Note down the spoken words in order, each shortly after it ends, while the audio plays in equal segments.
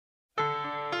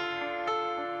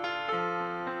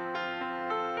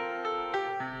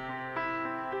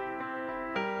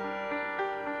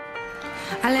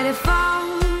I let it fall,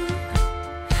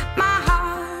 my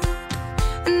heart,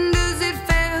 and as it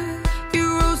fell,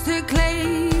 you rose to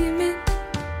claim it.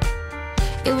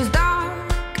 It was dark,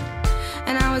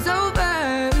 and I was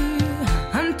over,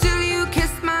 until you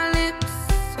kissed my lips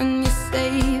and you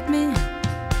saved me.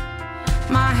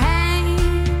 My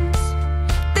hands,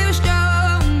 they were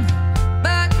strong,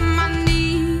 but my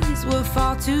knees were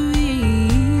far too weak.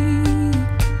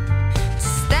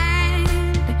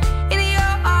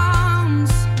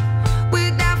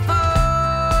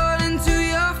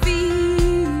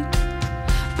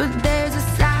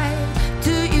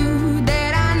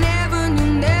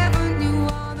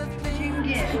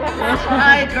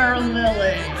 Hi, girl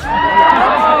Lily.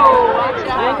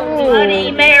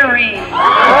 Bloody Mary. And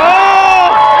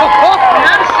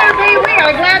I'm Sue B. We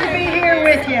are glad to be here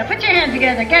with you. Put your hands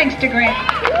together, gangsta grip.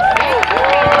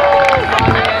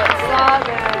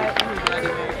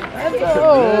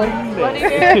 Bloody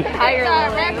Mary. Higher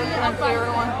than my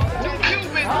favorite one.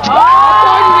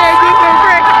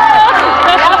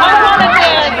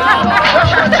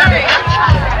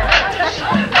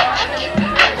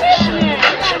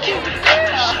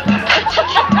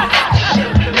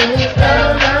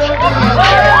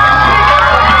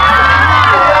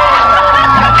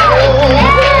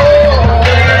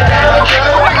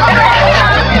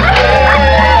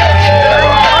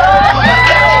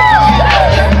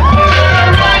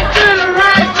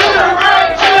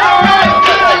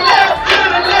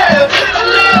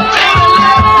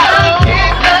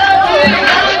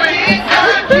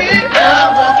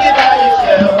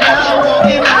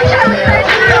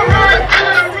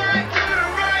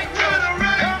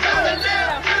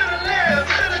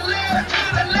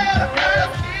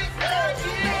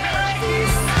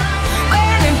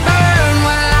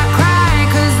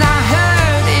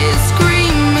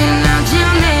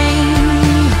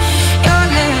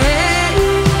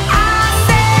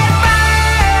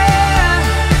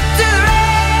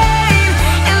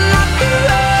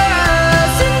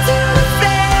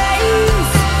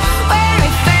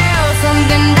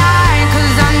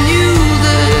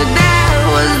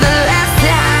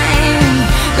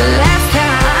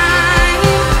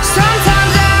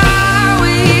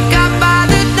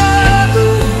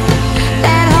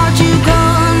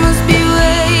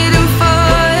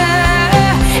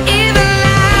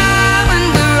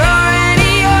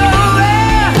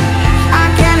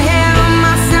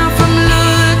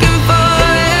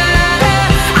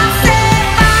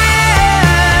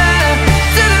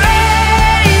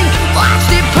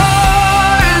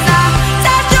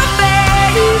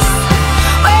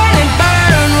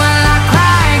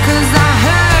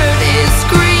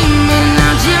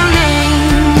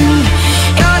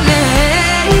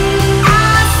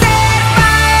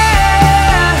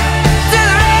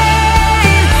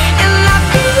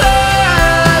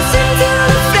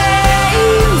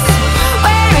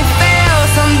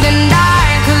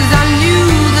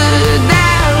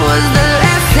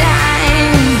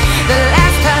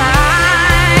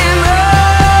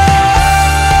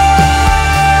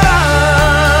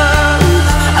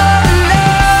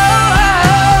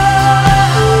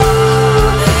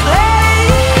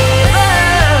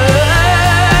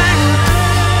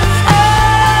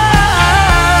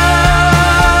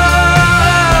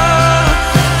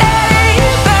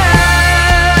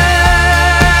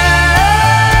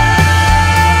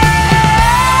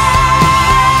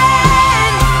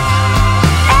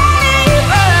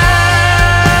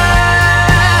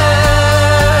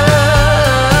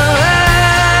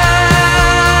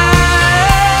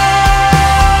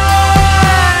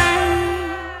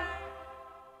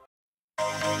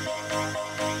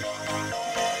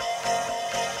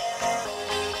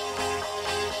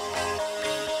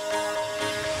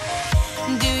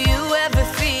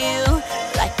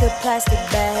 Plastic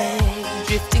bag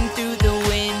drifting through the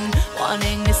wind,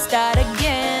 wanting to start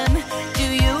again. Do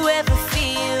you ever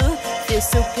feel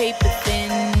so paper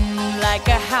thin, like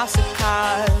a house of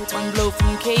cards, one blow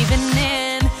from caving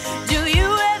in? Do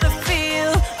you ever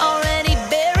feel already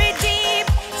buried deep,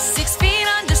 6 feet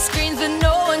under screens, but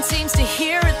no one seems to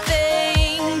hear a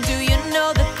thing? Do you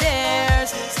know that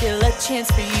there's still a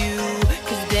chance for you,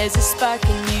 'cause there's a spark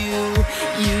in you?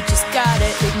 You just gotta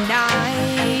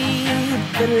ignite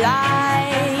the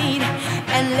light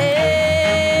and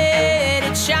let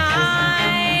it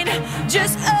shine.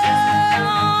 Just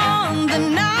own the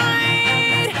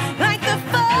night like the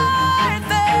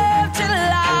 4th of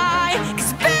July.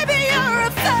 'Cause baby, you're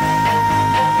a firework.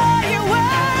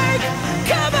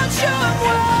 Come on, show 'em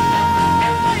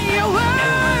what you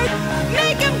work.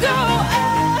 Make 'em go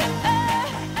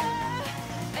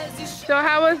So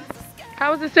how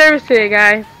was the service today,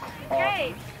 guys?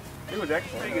 Great. It was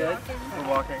excellent. Pretty good. We're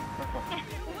walking.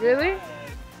 Really?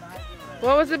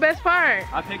 What was the best part?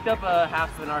 I picked up a half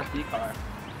of an RC car.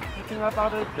 Picking up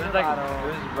out of it was like, it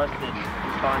was rusted. It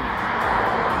was fun.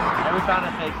 And we found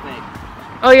a fake snake.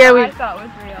 Oh yeah, we. I thought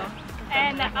was real.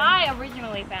 And that I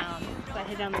originally found, so I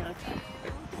hid down the other side.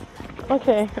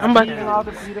 Okay, I'm about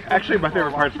to. Actually, my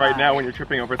favorite part's right now when you're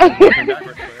tripping over things. Alright,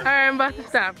 I'm about to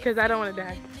stop because I don't want to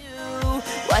die.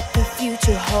 What the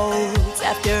future holds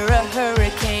after a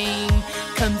hurricane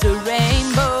comes a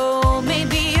rainbow.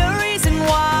 Maybe a reason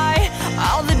why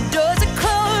all the doors are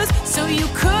closed, so you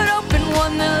could open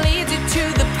one that leads you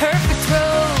to the perfect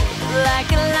road.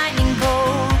 Like a lightning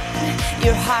bolt,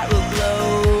 your heart will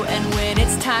glow, and when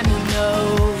it's time, you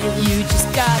know you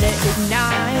just gotta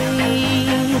ignite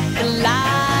the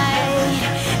light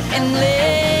and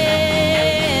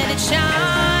let it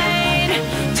shine.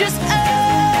 Just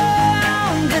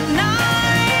own the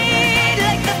night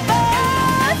like the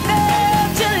 4th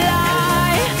of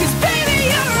July. 'Cause baby,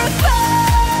 you're a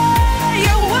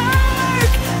firework.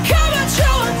 Come on,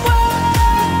 show 'em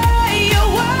what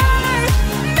you're worth.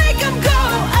 Make 'em go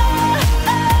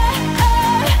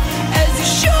as you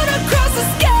shoot across the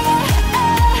sky.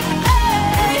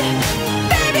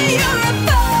 Baby, you're a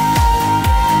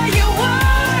firework.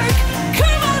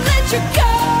 Come on, let your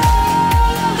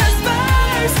colors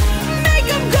burst. Make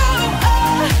 'em go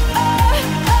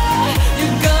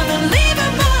you're gonna leave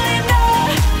 'em behind.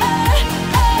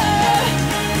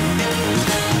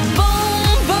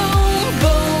 Boom, boom,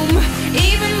 boom.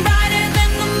 Even brighter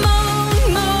than the moon,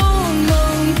 moon,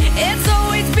 moon. It's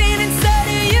always been inside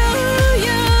of you,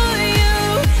 you, you.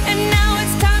 And now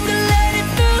it's time to let it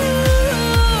through.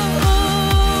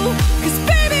 'Cause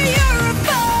baby, you're a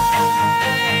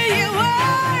firework.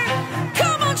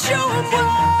 Come on, show 'em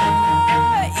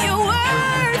what you're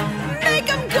worth. Make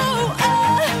 'em go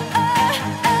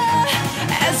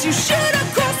as you shoot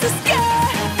across the sky.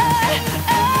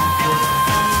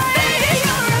 Baby,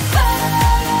 you're a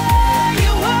firework.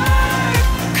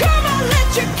 Come on, let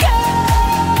your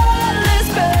colors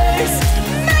burst.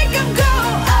 Make 'em go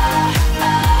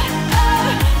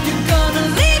you're gonna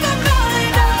leave 'em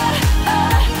behind.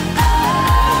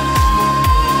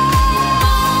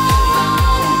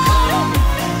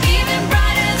 Even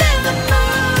brighter than the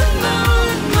moon,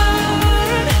 moon,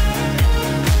 moon.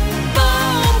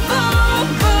 Boom, boom,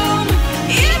 boom.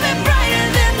 Even brighter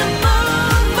than the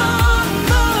moon, moon,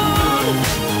 moon.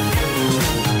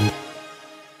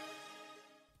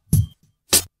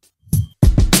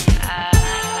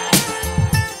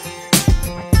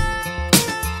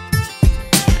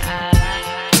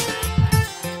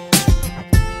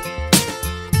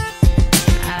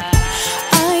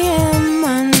 I am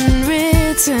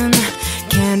unwritten,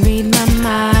 can't read my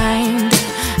mind.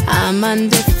 I'm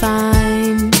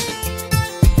undefined.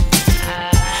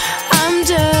 I'm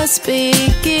just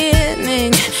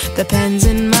beginning, the pen's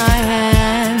in my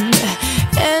hand,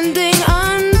 ending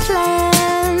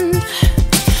unplanned.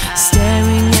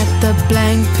 Staring at the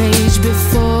blank page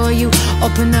before you,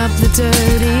 open up the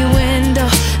dirty window,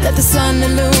 let the sun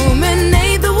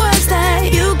illuminate the words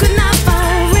that you could not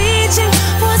find. Reaching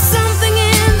for something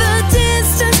in the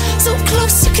distance, so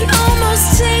close you can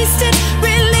almost taste it.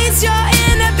 Release your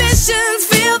inhibitions,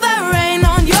 feel the rain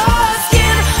on your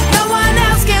skin. No one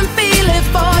else can feel it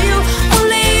for you,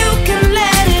 only you can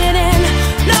let it in.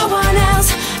 No one else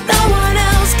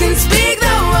can speak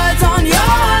the words on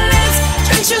your lips.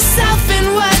 Drench yourself in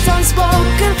words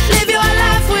unspoken, live your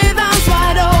life with arms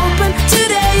wide open.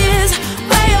 Today is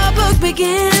where your book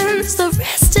begins, the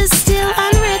rest is still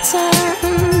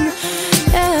unwritten.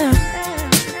 Yeah.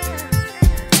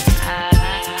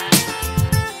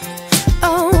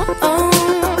 Oh, oh.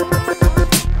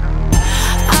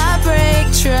 I break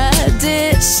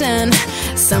tradition.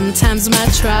 Sometimes my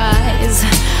tries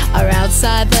are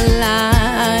outside the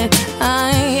line.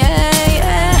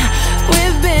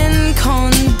 We've been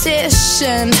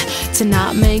conditioned to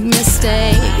not make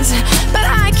mistakes, but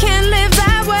I can't live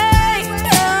that way.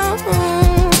 No.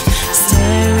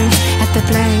 Staring at the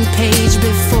blank page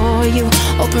before you,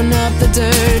 open up the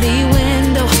dirty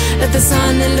window, let the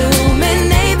sun illuminate